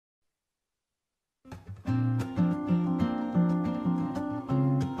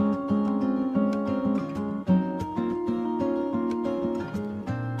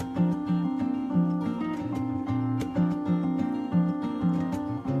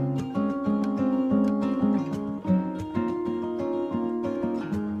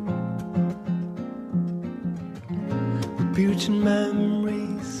reaching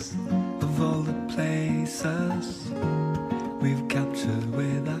memories of all the places we've captured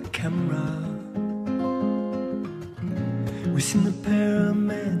with our camera. We've seen the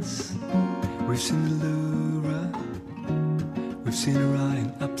pyramids, we've seen the Louvre, we've seen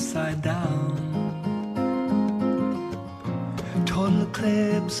Orion upside down, total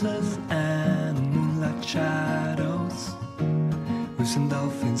eclipses and moonlight shadows. We've seen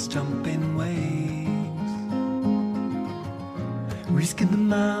dolphins jump in waves. We skied the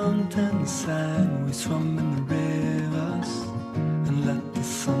mountains and we swam in the rivers and let the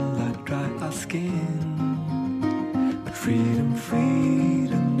sunlight dry our skin. But freedom,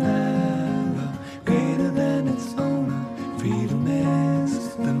 freedom never greater than its owner. Freedom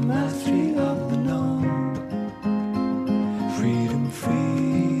is the mastery of the known. Freedom,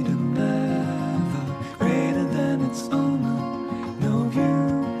 freedom never greater than its owner. No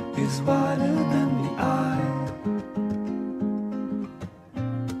view is wider than the eye.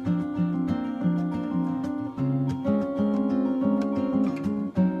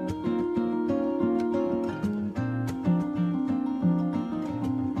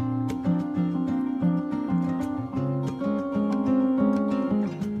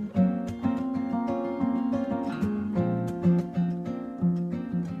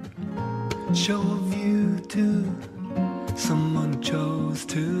 Show a view to someone who chose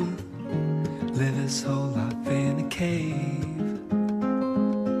to live his whole life in a cave.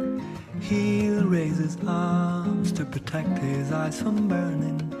 He'll raise his arms to protect his eyes from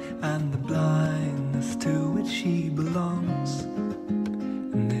burning and the blindness to which he belongs.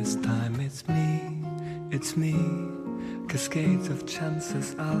 And this time it's me, cascades of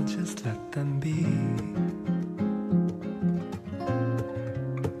chances, I'll just let them be.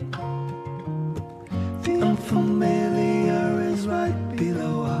 The unfamiliar is right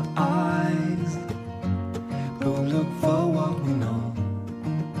below our eyes, but we'll look for what we know.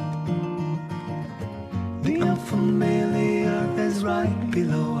 The unfamiliar is right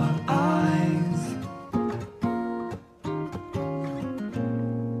below our eyes.